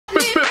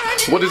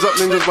What is up,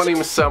 ninjas? My name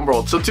is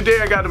Samworld. So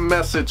today I got a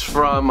message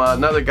from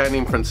another guy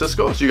named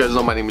Francisco. So you guys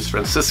know my name is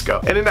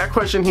Francisco. And in that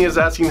question he is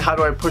asking, how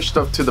do I push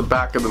stuff to the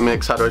back of the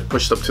mix? How do I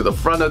push stuff to the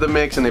front of the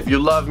mix? And if you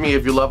love me,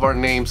 if you love our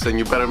names, then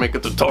you better make a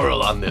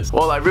tutorial on this.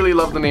 Well, I really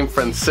love the name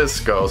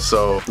Francisco,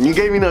 so you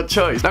gave me no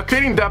choice. Now,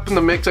 creating depth in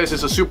the mix, guys,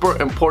 is a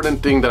super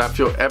important thing that I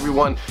feel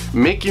everyone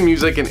making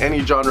music in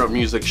any genre of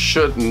music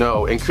should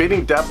know. And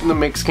creating depth in the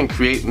mix can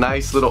create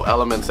nice little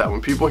elements that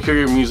when people hear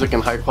your music in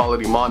high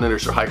quality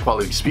monitors or high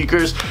quality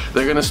speakers,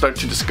 they're gonna start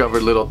to discover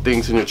little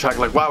things in your track,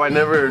 like, wow, I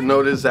never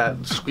noticed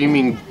that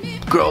screaming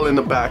girl in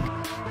the back.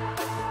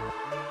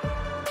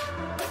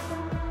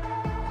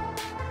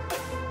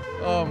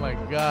 Oh my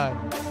god.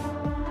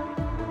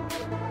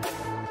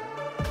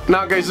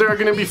 Now guys, there are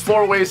going to be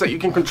 4 ways that you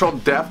can control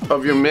depth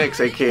of your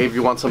mix, aka if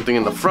you want something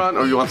in the front,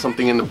 or you want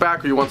something in the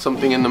back, or you want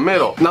something in the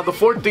middle. Now the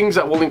 4 things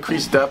that will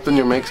increase depth in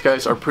your mix,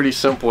 guys, are pretty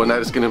simple, and that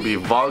is going to be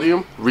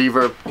volume,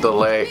 reverb,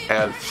 delay,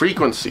 and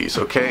frequencies,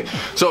 okay?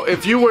 So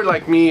if you were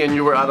like me and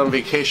you were out on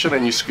vacation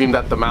and you screamed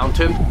at the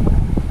mountain,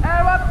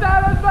 "Hey, what's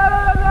that? It's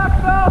better than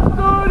FL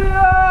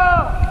Studio!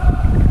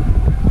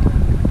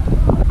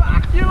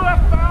 Fuck you,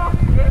 FL!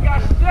 You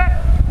got shit!"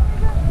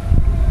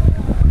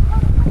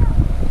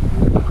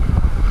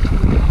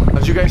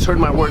 As you guys heard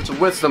my words of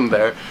wisdom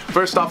there,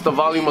 first off, the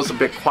volume was a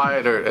bit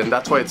quieter, and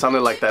that's why it sounded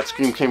like that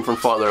scream came from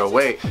farther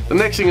away. The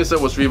next thing is there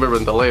was reverb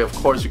and delay, of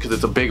course, because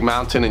it's a big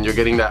mountain and you're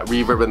getting that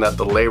reverb and that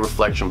delay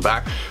reflection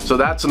back. So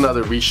that's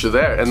another issue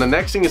there. And the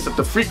next thing is that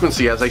the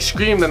frequency, as I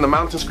screamed and the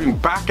mountain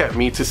screamed back at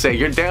me to say,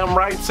 "You're damn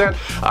right, son,"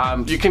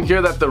 you can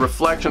hear that the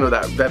reflection, or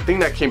that thing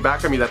that came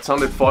back at me that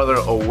sounded farther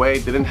away,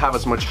 didn't have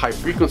as much high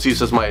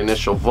frequencies as my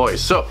initial voice.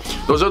 So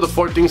those are the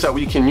 4 things that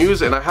we can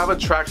use, and I have a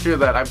track here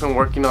that I've been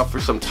working on for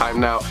some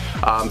time now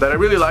that I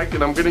really like,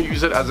 and I'm going to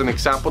use it as an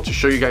example to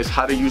show you guys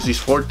how to use these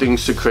 4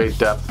 things to create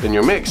depth in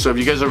your mix. So if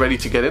you guys are ready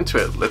to get into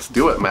it, let's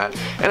do it, man.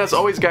 And as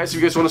always, guys, if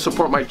you guys want to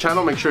support my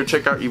channel, make sure to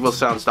check out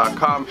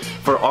evilsounds.com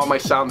for all my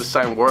sound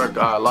design work.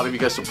 A lot of you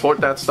guys support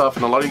that stuff,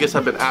 and a lot of you guys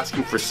have been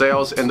asking for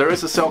sales, and there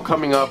is a sale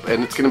coming up,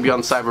 and it's going to be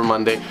on Cyber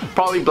Monday,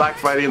 probably Black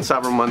Friday and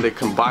Cyber Monday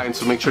combined,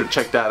 so make sure to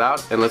check that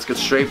out, and let's get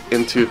straight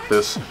into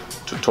this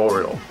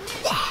tutorial.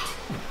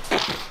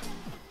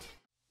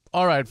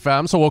 Alright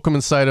fam, so welcome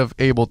inside of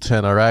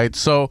Ableton, alright?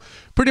 So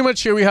pretty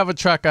much here we have a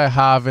track I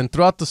have, and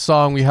throughout the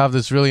song we have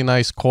this really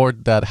nice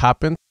chord that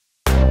happened.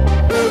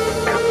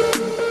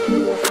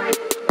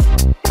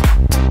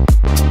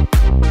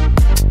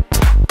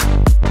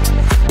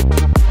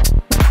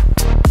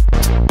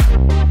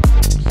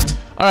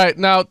 Alright,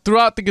 now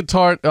throughout the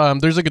guitar,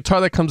 there's a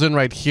guitar that comes in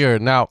right here.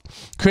 Now,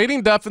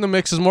 creating depth in the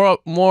mix is more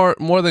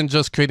than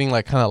just creating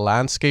like kind of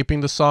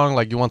landscaping the song,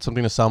 like you want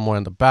something to sound more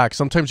in the back.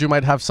 Sometimes you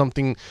might have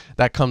something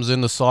that comes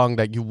in the song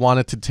that you want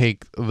it to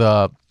take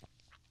the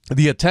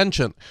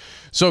attention.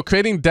 So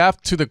creating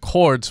depth to the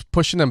chords,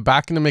 pushing them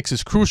back in the mix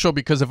is crucial,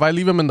 because if I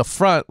leave them in the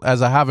front,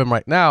 as I have them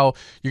right now,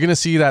 you're going to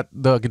see that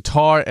the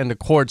guitar and the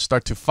chords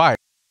start to fight.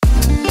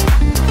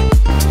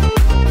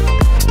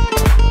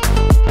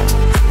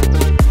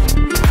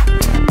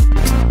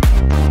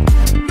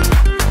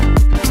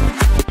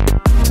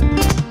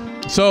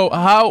 So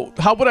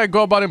how would I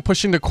go about in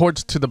pushing the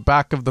chords to the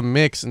back of the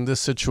mix in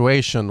this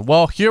situation?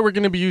 Well, here we're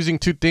going to be using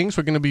 2 things.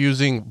 We're going to be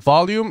using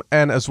volume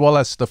and as well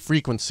as the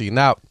frequency.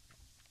 Now,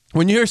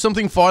 when you hear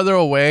something farther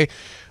away,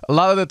 a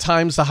lot of the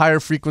times the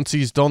higher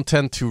frequencies don't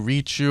tend to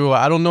reach you.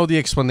 I don't know the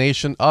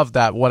explanation of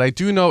that. What I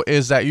do know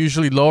is that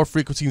usually lower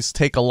frequencies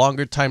take a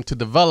longer time to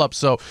develop,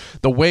 so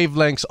the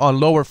wavelengths on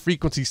lower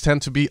frequencies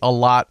tend to be a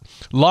lot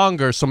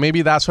longer. So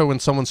maybe that's why when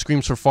someone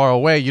screams from far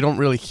away, you don't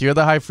really hear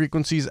the high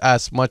frequencies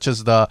as much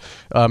as the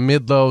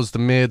mid-lows, the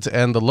mids,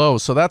 and the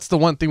lows. So that's the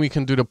one thing we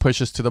can do to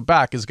push us to the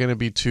back, is going to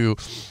be to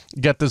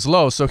get this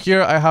low. So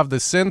here I have the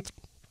synth,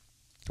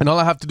 and all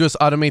I have to do is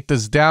automate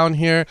this down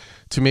here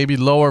to maybe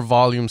lower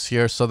volumes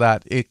here so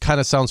that it kind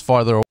of sounds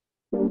farther away.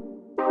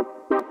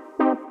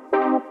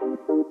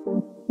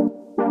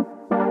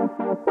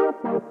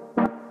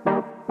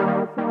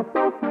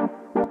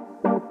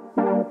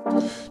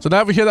 So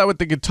now we hear that with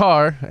the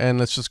guitar, and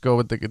let's just go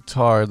with the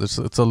guitar. It's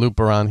a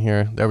loop around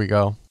here. There we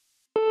go.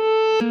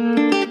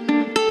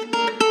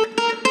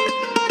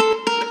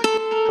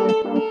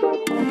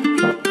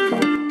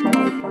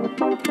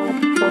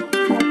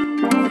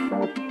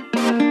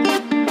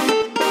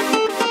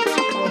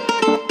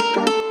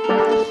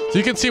 So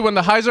you can see when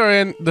the highs are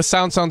in, the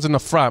sound sounds in the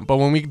front, but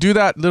when we do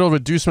that little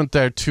reducement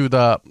there to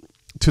the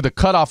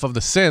cutoff of the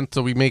synth,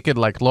 so we make it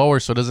like lower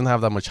so it doesn't have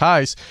that much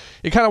highs,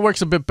 it kind of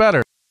works a bit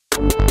better.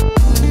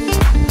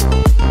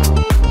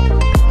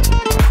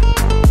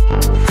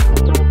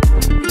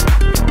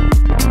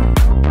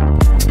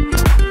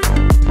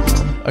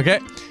 Okay,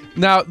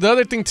 now the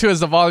other thing too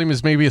is the volume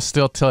is maybe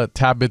still a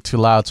tad bit too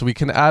loud, so we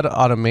can add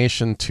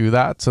automation to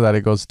that so that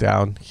it goes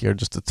down here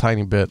just a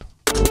tiny bit.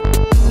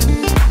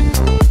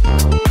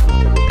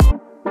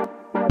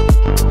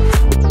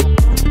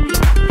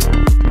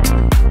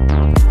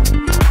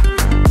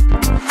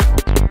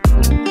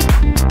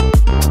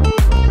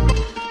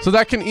 So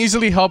that can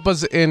easily help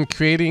us in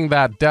creating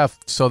that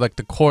depth so that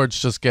the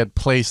chords just get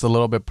placed a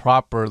little bit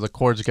proper. The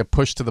chords get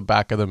pushed to the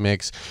back of the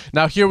mix.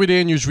 Now here we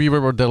didn't use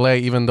reverb or delay,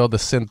 even though the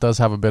synth does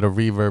have a bit of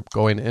reverb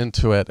going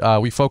into it.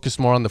 We focus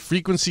more on the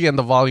frequency and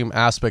the volume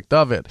aspect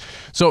of it.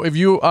 So if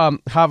you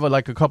have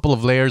like a couple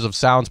of layers of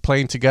sounds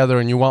playing together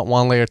and you want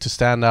one layer to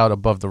stand out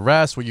above the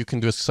rest, what you can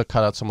do is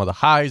cut out some of the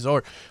highs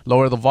or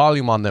lower the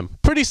volume on them.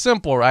 Pretty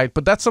simple, right?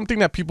 But that's something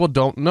that people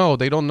don't know.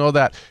 They don't know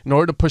that in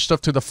order to push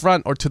stuff to the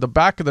front or to the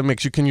back of the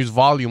mix, you can use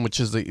volume, which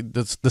is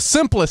the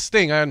simplest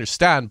thing, I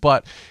understand,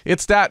 but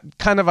it's that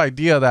kind of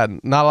idea that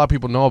not a lot of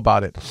people know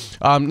about it.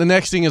 The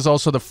next thing is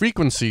also the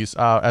frequencies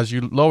as you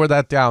lower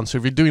that down. So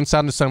if you're doing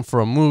sound design for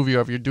a movie,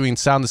 or if you're doing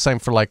sound design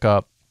for like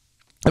a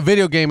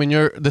video game and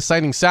you're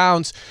deciding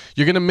sounds,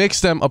 you're going to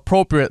mix them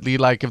appropriately.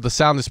 Like if the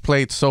sound is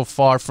played so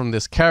far from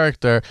this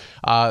character,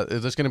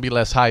 there's going to be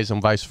less highs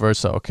and vice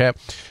versa, okay?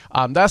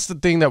 That's the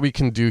thing that we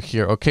can do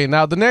here, okay?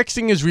 Now, the next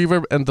thing is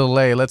reverb and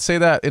delay. Let's say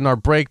that in our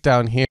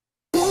breakdown here,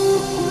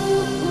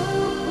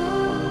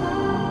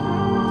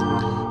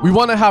 we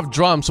want to have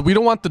drums, so we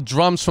don't want the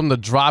drums from the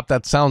drop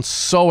that sounds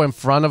so in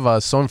front of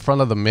us, so in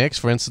front of the mix.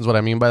 For instance, what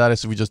I mean by that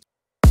is if we just...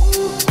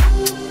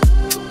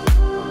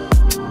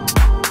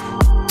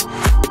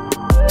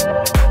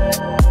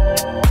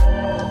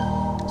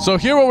 So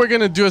here what we're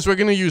going to do is we're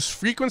going to use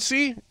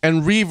frequency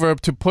and reverb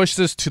to push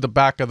this to the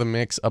back of the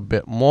mix a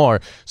bit more.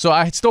 So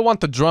I still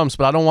want the drums,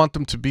 but I don't want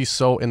them to be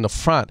so in the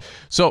front.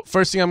 So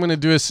first thing I'm going to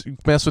do is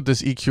mess with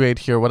this EQ8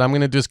 here. What I'm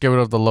going to do is get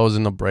rid of the lows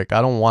in the break.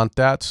 I don't want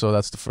that, so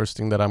that's the first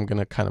thing that I'm going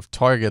to kind of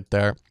target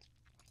there.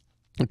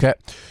 Okay,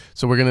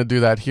 so we're going to do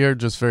that here,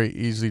 just very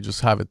easily,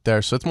 just have it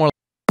there. So it's more...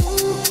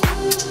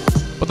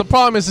 But the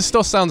problem is it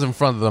still sounds in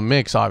front of the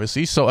mix,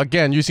 obviously. So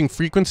again, using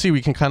frequency,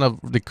 we can kind of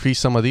decrease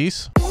some of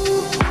these.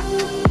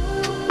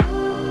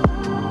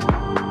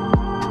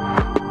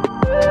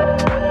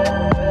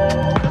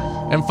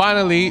 And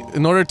finally,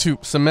 in order to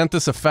cement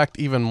this effect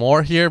even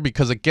more here,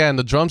 because again,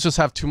 the drums just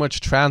have too much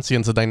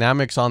transience, the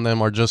dynamics on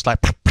them are just like,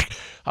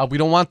 we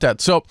don't want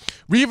that. So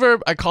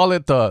reverb, I call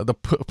it the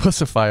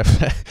pussify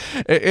effect.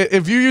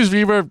 If you use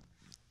reverb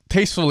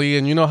tastefully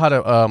and you know how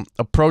to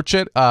approach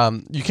it,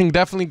 you can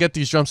definitely get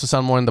these drums to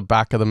sound more in the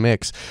back of the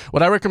mix.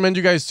 What I recommend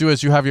you guys do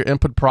is you have your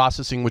input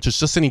processing, which is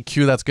just an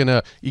EQ that's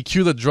gonna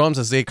EQ the drums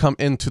as they come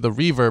into the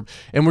reverb,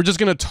 and we're just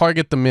gonna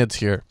target the mids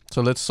here.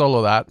 So let's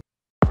solo that.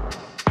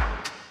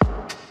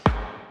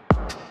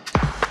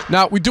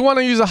 Now, we do want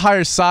to use a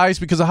higher size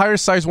because a higher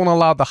size won't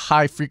allow the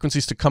high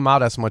frequencies to come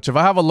out as much. If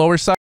I have a lower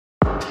size,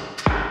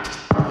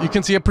 you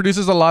can see it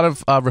produces a lot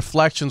of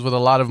reflections with a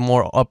lot of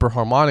more upper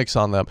harmonics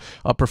on them,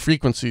 upper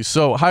frequencies.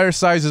 So higher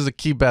size is a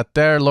key bet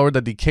there, lower the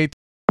decay.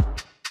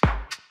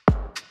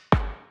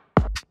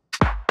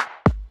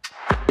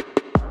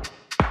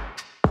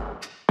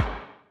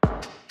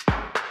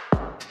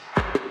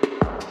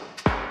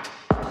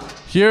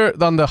 Here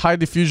on the high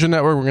diffusion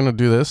network, we're going to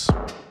do this.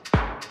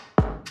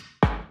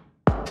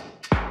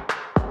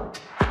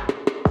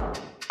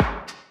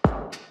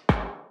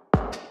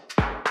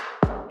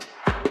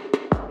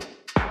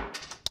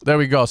 There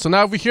we go. So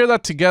now if we hear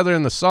that together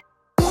in the song.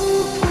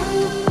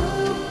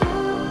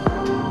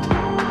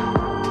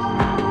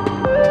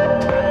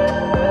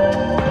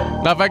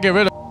 Now if I get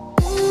rid of...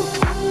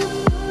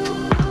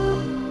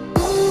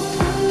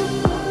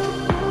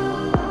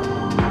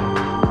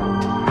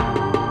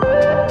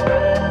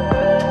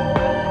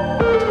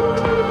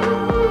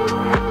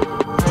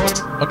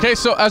 Okay,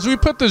 so as we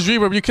put this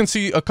reverb, you can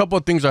see a couple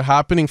of things are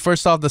happening.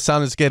 First off, the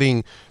sound is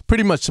getting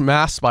pretty much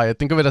masked by it.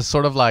 Think of it as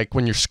sort of like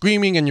when you're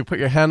screaming and you put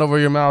your hand over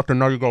your mouth and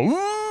now you go,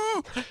 woo!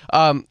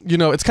 You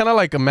know, it's kind of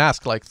like a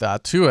mask like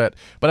that to it.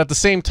 But at the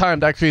same time,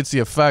 that creates the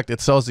effect. It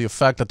sells the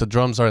effect that the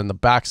drums are in the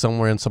back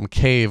somewhere in some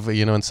cave,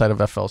 you know, inside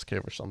of FL's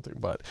cave or something.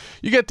 But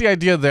you get the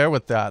idea there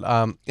with that.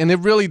 And it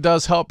really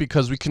does help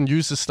because we can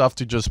use this stuff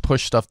to just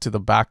push stuff to the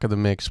back of the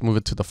mix, move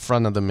it to the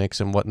front of the mix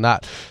and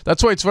whatnot.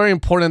 That's why it's very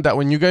important that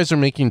when you guys are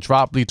making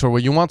drop leads or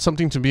when you want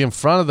something to be in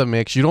front of the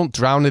mix, you don't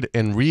drown it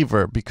in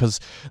reverb, because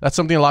that's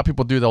something a lot of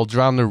people do. They'll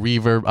drown their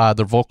reverb,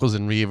 their vocals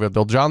in reverb.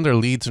 They'll drown their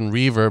leads in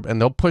reverb, and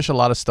they'll push a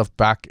lot of stuff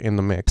back in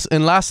the mix.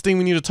 And last thing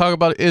we need to talk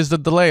about is the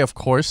delay, of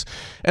course.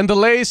 And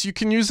delays, you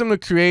can use them to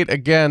create,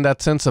 again,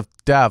 that sense of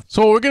depth.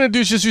 So what we're going to do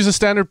is just use a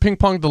standard ping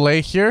pong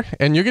delay here,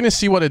 and you're going to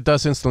see what it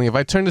does instantly. If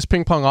I turn this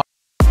ping pong off,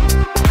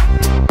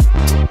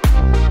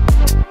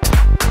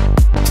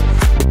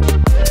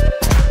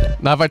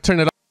 now if I turn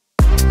it off,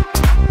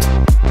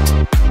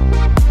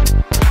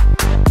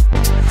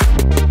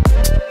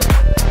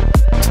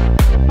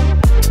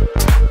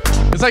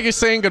 it's like you're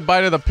saying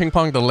goodbye to the ping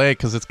pong delay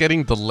because it's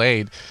getting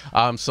delayed.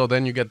 So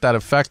then you get that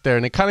effect there,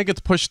 and it kind of gets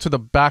pushed to the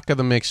back of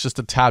the mix just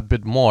a tad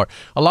bit more.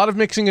 A lot of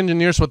mixing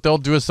engineers, what they'll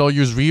do is they'll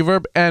use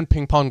reverb and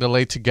ping pong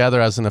delay together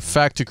as an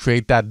effect to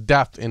create that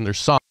depth in their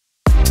song.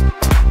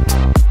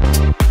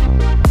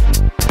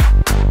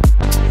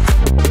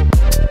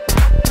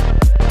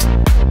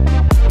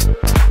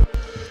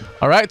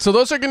 All right, so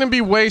those are going to be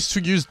ways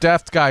to use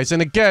depth, guys.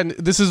 And again,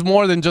 this is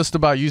more than just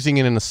about using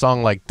it in a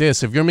song like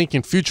this. If you're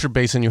making future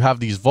bass and you have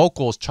these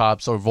vocals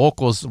chops or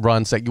vocals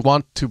runs that you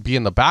want to be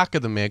in the back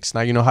of the mix,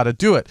 now you know how to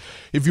do it.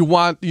 If you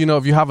want, you know,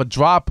 if you have a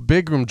drop,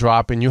 big room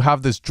drop, and you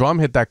have this drum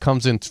hit that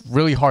comes in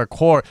really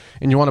hardcore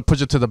and you want to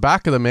push it to the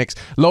back of the mix,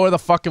 lower the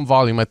fucking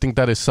volume. I think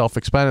that is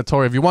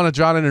self-explanatory. If you want to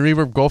drown in a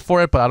reverb, go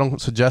for it, but I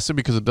don't suggest it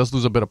because it does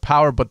lose a bit of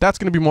power, but that's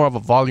going to be more of a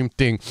volume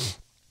thing.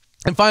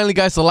 And finally,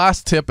 guys, the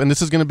last tip, and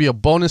this is going to be a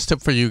bonus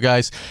tip for you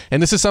guys,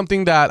 and this is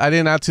something that I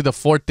didn't add to the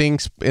 4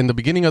 things in the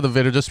beginning of the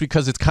video just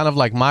because it's kind of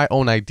like my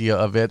own idea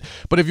of it.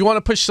 But if you want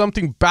to push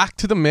something back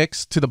to the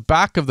mix, to the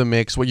back of the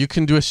mix, what you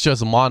can do is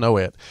just mono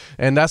it.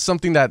 And that's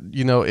something that,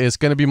 you know, is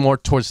going to be more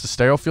towards the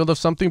stereo field of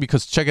something,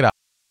 because check it out.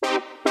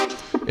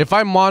 If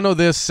I mono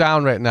this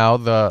sound right now,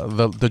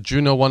 the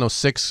Juno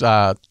 106,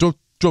 it's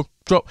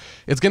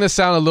going to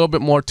sound a little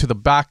bit more to the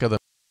back of the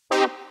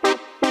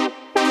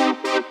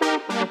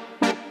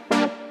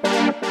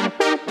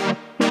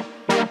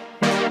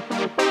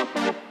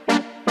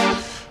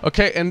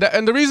okay, and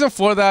the reason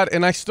for that,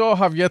 and I still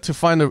have yet to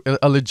find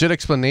a legit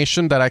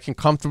explanation that I can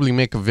comfortably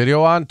make a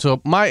video on.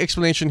 So my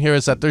explanation here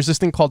is that there's this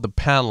thing called the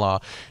pan law,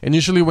 and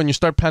usually when you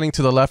start panning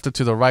to the left or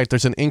to the right,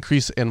 there's an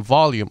increase in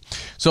volume.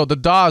 So the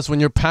DAWs, when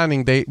you're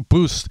panning, they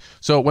boost.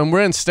 So when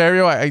we're in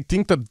stereo, I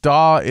think the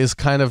DAW is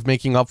kind of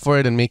making up for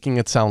it and making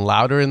it sound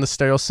louder in the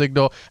stereo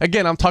signal.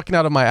 Again, I'm talking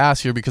out of my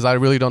ass here because I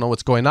really don't know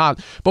what's going on.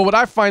 But what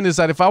I find is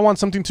that if I want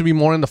something to be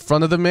more in the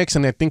front of the mix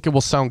and I think it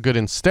will sound good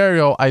in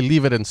stereo, I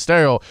leave it in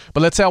stereo. But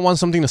let's say I want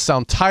something to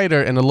sound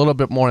tighter and a little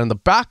bit more in the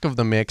back of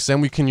the mix, then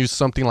we can use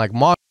something like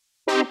mono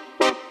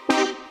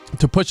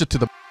to push it to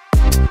the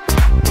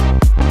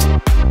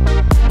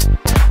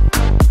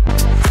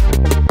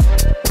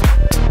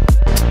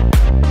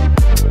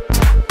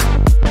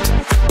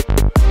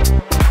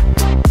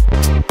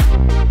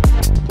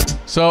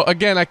So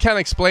again, I can't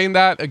explain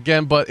that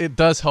again, but it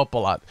does help a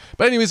lot.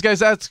 But anyways, guys,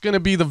 that's going to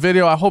be the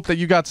video. I hope that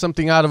you got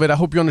something out of it. I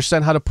hope you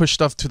understand how to push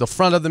stuff to the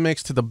front of the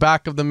mix, to the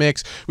back of the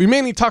mix. We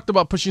mainly talked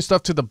about pushing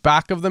stuff to the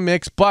back of the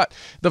mix, but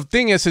the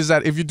thing is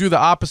that if you do the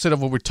opposite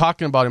of what we're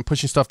talking about and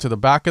pushing stuff to the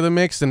back of the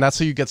mix, then that's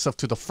how you get stuff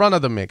to the front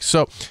of the mix.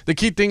 So the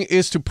key thing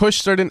is to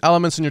push certain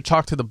elements in your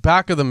talk to the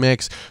back of the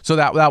mix so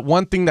that that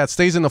one thing that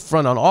stays in the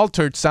front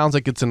unaltered sounds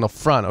like it's in the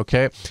front,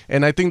 okay?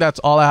 And I think that's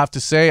all I have to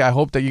say. I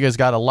hope that you guys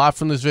got a lot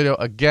from this video.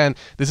 Again,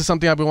 this is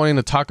something I've been wanting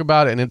to talk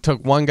about, and it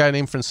took one guy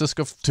named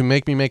Francisco to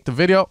make me make the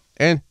video.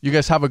 And you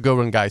guys have a good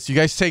one, guys. You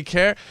guys take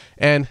care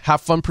and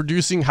have fun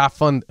producing, have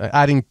fun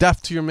adding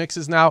depth to your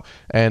mixes now,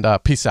 and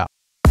peace out.